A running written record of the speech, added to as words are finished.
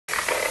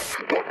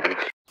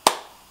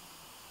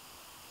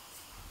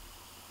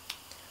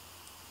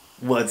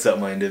What's up,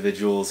 my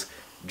individuals?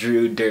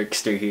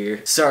 Drexler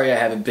here. Sorry I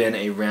haven't been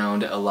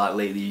around a lot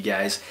lately, you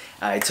guys.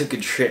 I took a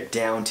trip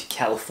down to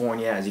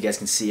California. As you guys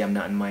can see, I'm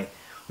not in my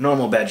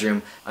normal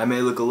bedroom. I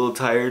may look a little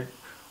tired.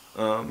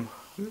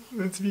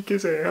 That's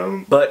because I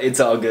am. But it's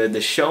all good.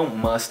 The show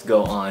must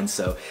go on.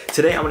 So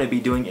today I'm going to be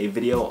doing a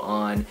video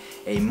on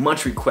a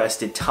much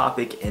requested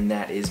topic, and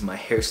that is my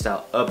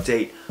hairstyle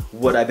update.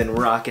 What I've been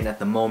rocking at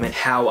the moment.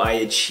 How I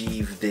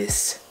achieve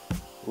this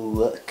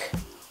look.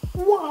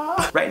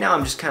 Wow. Right now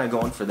I'm just kind of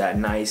going for that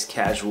nice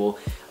casual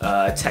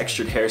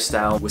textured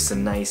hairstyle with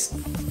some nice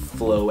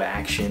flow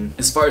action.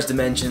 As far as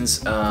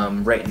dimensions,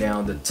 right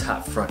now the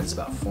top front is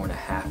about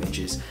 4.5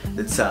 inches.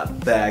 The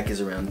top back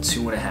is around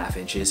 2.5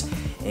 inches.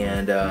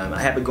 And I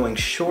have it going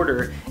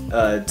shorter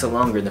to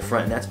longer in the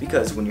front, and that's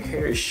because when your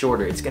hair is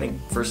shorter, it's going to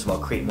first of all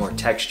create more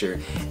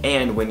texture,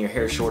 and when your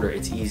hair is shorter,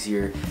 it's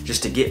easier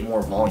just to get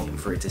more volume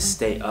for it to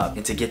stay up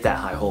and to get that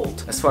high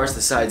hold. As far as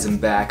the sides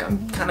and back,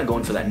 I'm kind of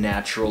going for that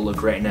natural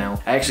look right now.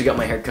 I actually got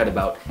my hair cut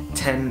about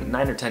 9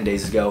 or 10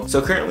 days ago.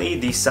 So currently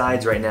the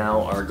sides right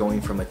now are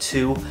going from a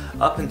 2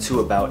 up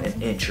into about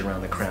an inch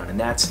around the crown, and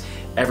that's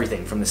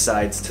everything from the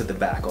sides to the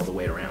back all the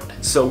way around.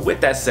 So with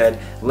that said,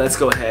 let's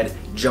go ahead,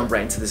 jump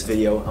right into this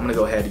video. I'm gonna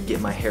go ahead and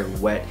get my hair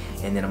wet,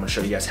 and then I'm gonna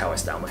show you guys how I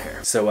style my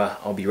hair. So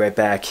I'll be right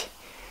back.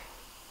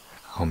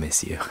 I'll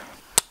miss you.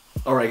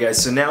 Alright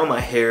guys, so now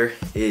my hair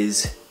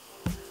is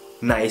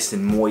nice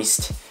and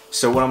moist.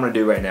 So what I'm gonna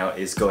do right now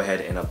is go ahead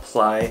and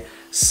apply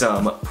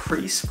some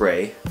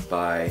pre-spray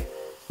by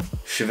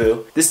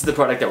SHEH. This is the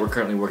product that we're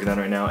currently working on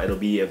right now. It'll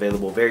be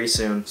available very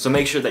soon. So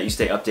make sure that you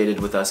stay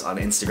updated with us on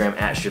Instagram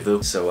at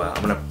SHEH. So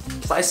I'm gonna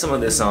apply some of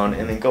this on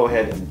and then go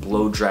ahead and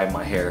blow dry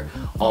my hair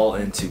all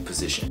into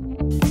position.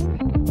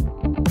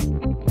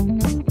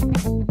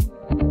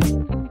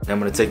 Now I'm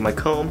gonna take my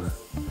comb,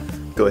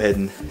 go ahead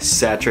and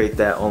saturate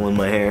that all in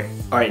my hair.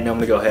 All right, now I'm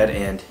gonna go ahead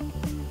and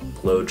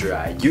blow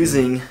dry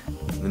using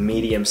the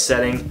medium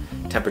setting,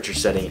 temperature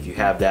setting if you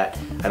have that.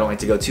 I don't like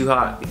to go too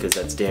hot because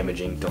that's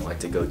damaging. Don't like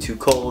to go too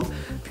cold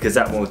because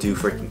that won't do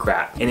freaking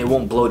crap. And it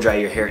won't blow dry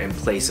your hair in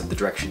place of the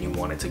direction you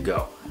want it to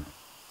go.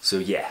 So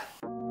yeah.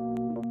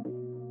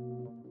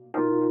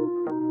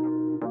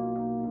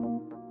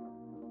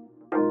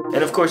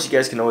 And of course you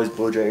guys can always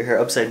blow dry your hair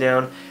upside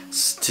down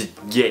to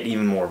get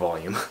even more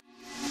volume.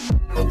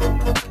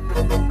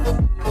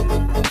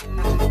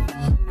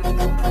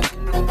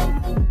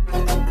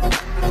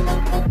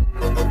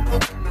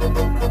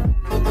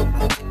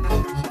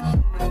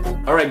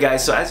 Alright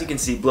guys, so as you can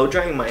see, blow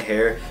drying my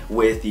hair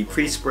with the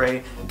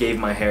pre-spray gave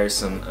my hair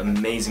some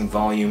amazing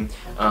volume.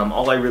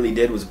 All I really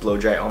did was blow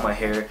dry all my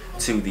hair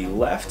to the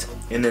left,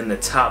 and then the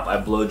top I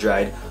blow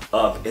dried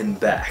up and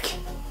back.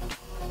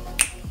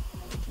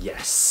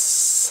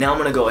 Yes. Now I'm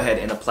going to go ahead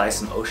and apply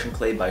some Ocean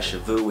Clay by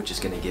SHEH, which is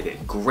going to give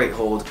it great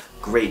hold,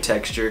 great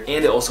texture,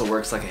 and it also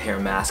works like a hair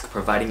mask,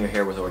 providing your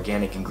hair with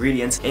organic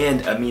ingredients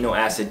and amino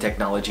acid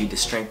technology to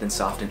strengthen,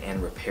 soften,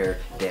 and repair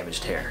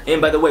damaged hair.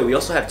 And by the way, we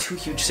also have 2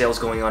 huge sales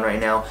going on right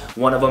now.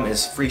 One of them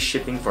is free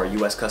shipping for our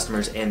US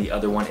customers, and the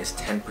other one is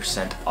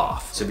 10%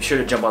 off. So be sure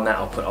to jump on that.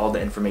 I'll put all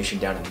the information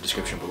down in the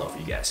description below for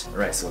you guys.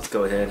 Alright, so let's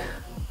go ahead,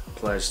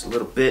 apply just a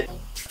little bit.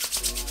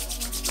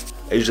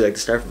 I usually like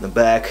to start from the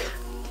back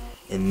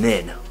and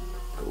then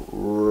go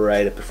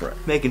right up the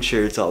front, making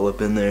sure it's all up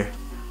in there.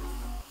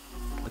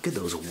 Look at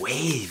those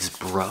waves,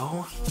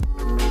 bro.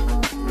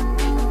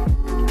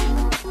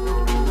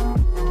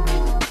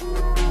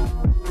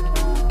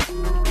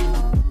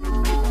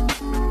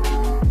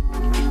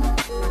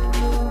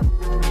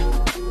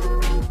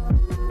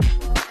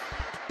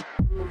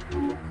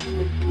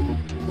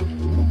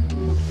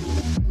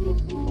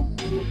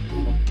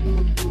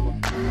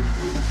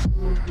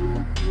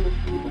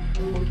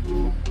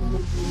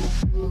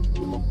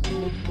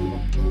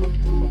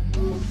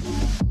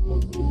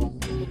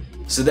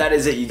 So that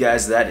is it, you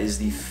guys. That is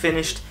the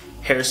finished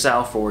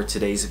hairstyle for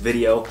today's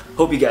video.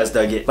 Hope you guys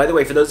dug it. By the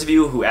way, for those of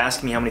you who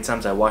ask me how many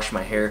times I wash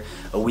my hair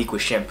a week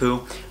with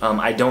shampoo,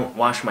 I don't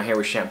wash my hair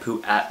with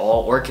shampoo at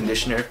all or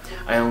conditioner.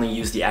 I only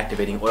use the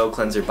activating oil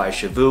cleanser by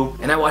SHEH,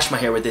 and I wash my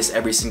hair with this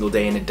every single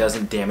day, and it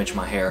doesn't damage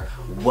my hair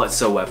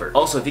whatsoever.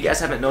 Also, if you guys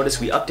haven't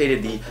noticed, we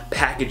updated the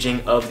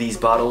packaging of these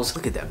bottles.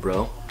 Look at that,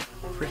 bro.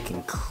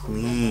 Freaking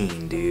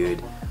clean,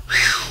 dude.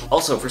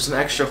 Also, for some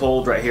extra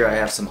hold right here, I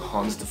have some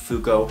Hanz the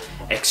Fuko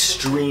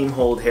Extreme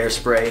Hold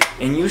Hairspray.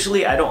 And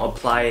usually I don't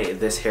apply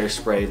this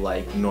hairspray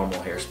like normal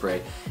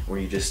hairspray, where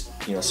you just,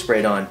 spray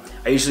it on.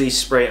 I usually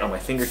spray it on my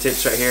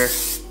fingertips right here,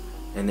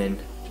 and then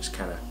just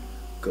kind of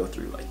go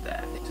through like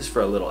that, just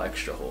for a little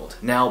extra hold.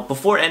 Now,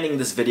 before ending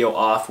this video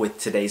off with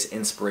today's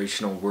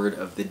inspirational word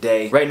of the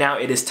day, right now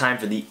it is time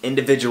for the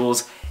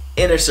individuals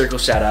inner circle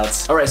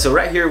shoutouts. Alright, so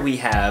right here we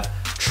have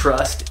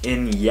Trust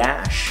in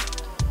Yash.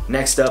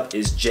 Next up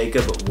is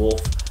Jacob Wolf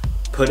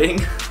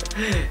Pudding.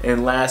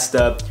 And last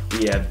up,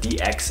 we have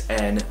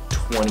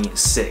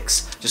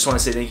DXN26. Just want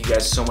to say thank you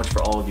guys so much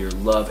for all of your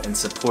love and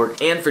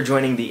support, and for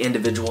joining the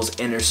Individuals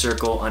Inner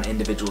Circle on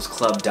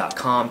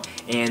individualsclub.com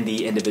and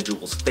the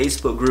Individuals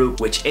Facebook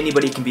group, which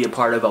anybody can be a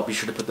part of. I'll be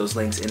sure to put those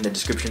links in the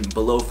description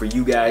below for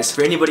you guys.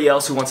 For anybody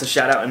else who wants a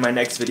shout out in my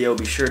next video,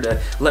 be sure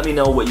to let me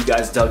know what you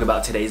guys dug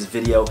about today's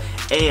video,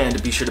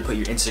 and be sure to put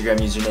your Instagram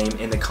username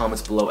in the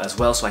comments below as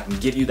well so I can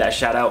give you that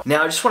shout out.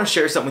 Now I just want to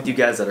share something with you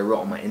guys that I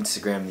wrote on my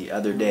Instagram the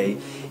other day,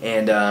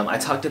 and I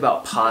talked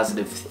about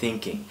positive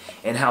thinking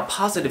and how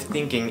positive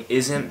thinking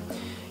isn't,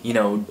 you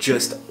know,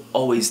 just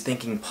always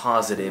thinking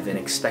positive and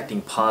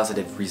expecting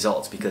positive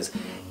results, because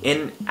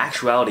in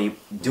actuality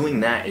doing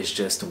that is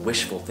just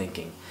wishful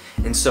thinking.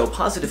 And so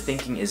positive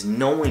thinking is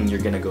knowing you're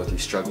gonna go through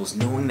struggles,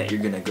 knowing that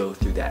you're gonna go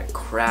through that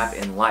crap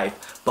in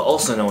life, but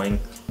also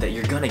knowing that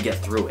you're gonna get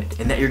through it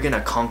and that you're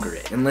gonna conquer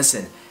it. And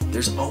listen,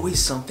 there's always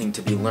something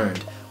to be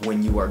learned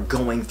when you are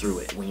going through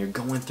it, when you're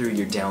going through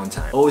your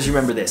downtime. Always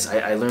remember this,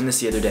 I learned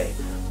this the other day.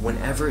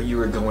 Whenever you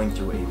are going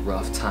through a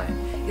rough time,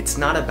 it's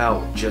not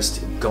about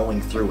just going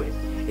through it.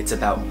 It's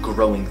about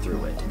growing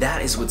through it.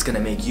 That is what's gonna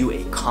make you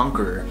a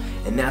conqueror,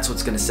 and that's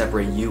what's gonna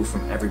separate you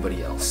from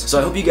everybody else. So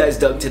I hope you guys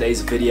dug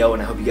today's video,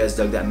 and I hope you guys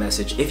dug that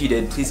message. If you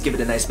did, please give it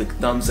a nice big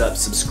thumbs up,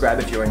 subscribe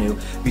if you are new.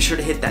 Be sure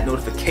to hit that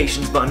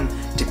notifications button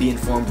to be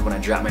informed when I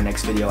drop my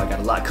next video. I got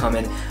a lot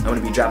coming. I'm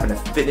gonna be dropping a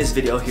fitness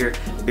video here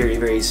very,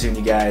 very soon,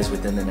 you guys,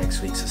 within the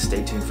next week, so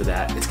stay tuned for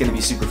that. It's gonna be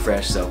super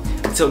fresh, so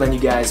until then, you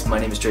guys, my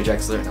name is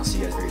Drexler, and I'll see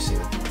you guys very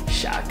soon.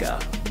 Shaka,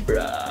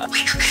 bruh.